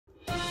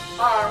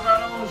Hi,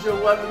 Ronald, your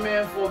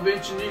weatherman for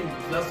Adventure News.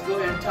 Let's go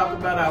ahead and talk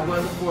about our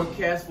weather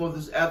forecast for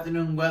this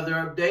afternoon weather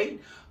update.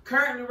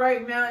 Currently,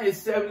 right now, it's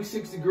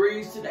 76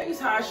 degrees. Today's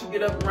high should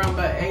get up around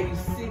about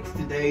 86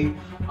 today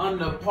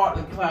under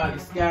partly cloudy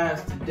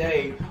skies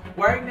today.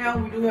 Right now,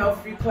 we do have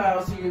a few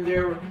clouds here and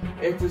there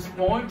at this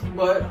point,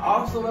 but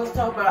also let's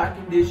talk about our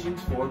conditions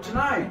for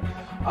tonight.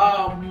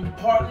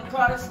 Partly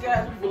cloudy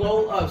skies with a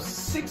low of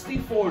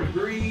 64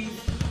 degrees.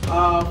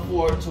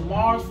 For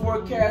tomorrow's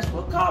forecast,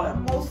 we'll call it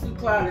mostly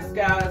cloudy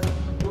skies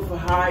with a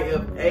high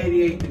of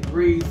 88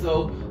 degrees.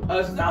 So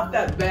it's not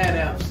that bad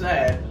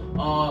outside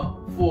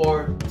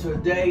for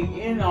today,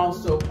 and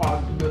also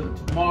possibly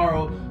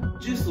tomorrow.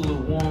 Just a little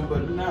warm,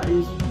 but not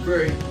is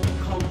very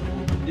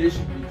comfortable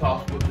condition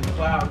because with the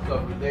cloud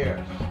cover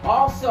there.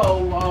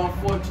 Also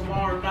for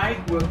tomorrow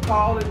night, we'll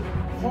call it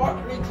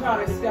partly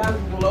cloudy skies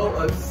with a low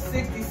of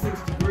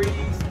 66 degrees.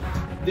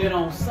 Then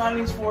on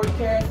Sunday's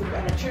forecast, we've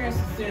got a chance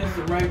to see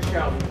some rain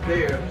showers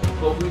there,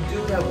 but we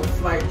do have a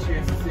slight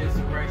chance to see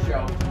some rain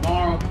showers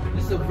tomorrow.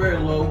 Just a very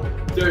low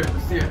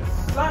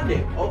 30%.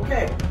 Sunday,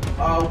 okay,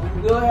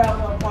 we will have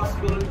a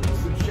possibility of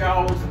some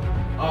showers,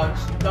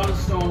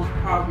 thunderstorms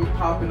probably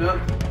popping up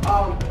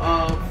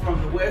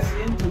from the west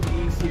into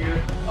the east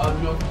here,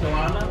 North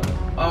Carolina.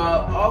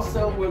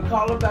 Also, we'll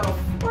call about a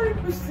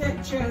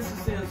 40% chance of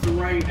seeing some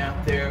rain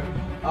out there.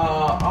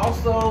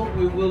 Also,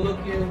 we will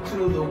look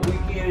into the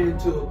weekend,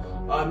 into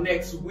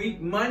next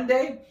week,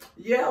 Monday.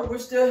 Yeah, we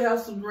still have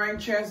some rain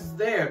chances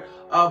there.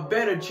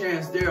 Better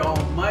chance there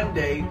on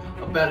Monday,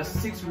 about a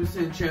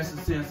 60% chance of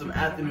seeing some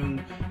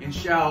afternoon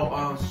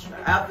showers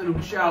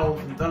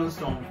and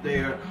thunderstorms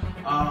there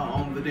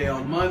on the day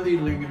on Monday,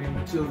 lingering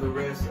until the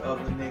rest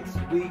of the next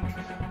week.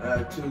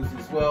 Tuesday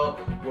as well,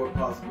 or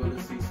possibility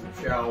to see some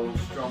showers,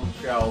 strong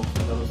showers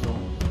and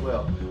thunderstorms as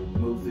well.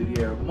 Move through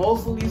the air.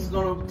 Most of these are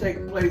going to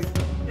take place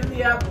in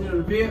the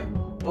afternoon event.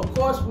 Of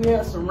course, we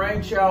had some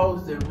rain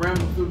showers that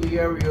rambled through the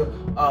area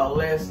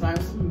last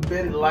night. Some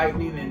embedded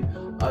lightning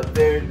and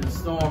there in the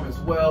storm as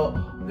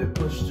well that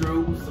pushed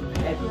through. Some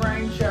heavy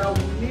rain showers.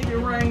 We needed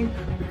rain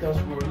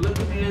because we were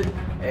looking at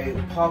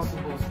a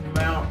possible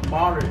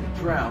moderate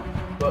drought.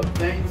 But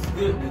thank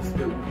goodness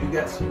that we do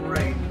got some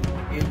rain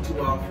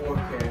into our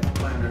forecast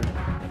planner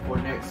for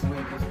next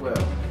week as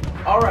well.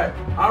 Alright,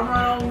 I'm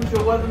Ronald,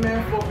 your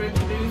weatherman for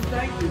Adventure News.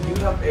 Thank you. You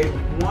have a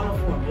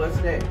wonderful and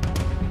blessed day.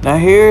 Now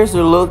here's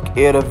a look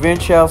at a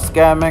Wind Child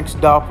SkyMax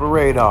Doppler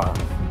radar.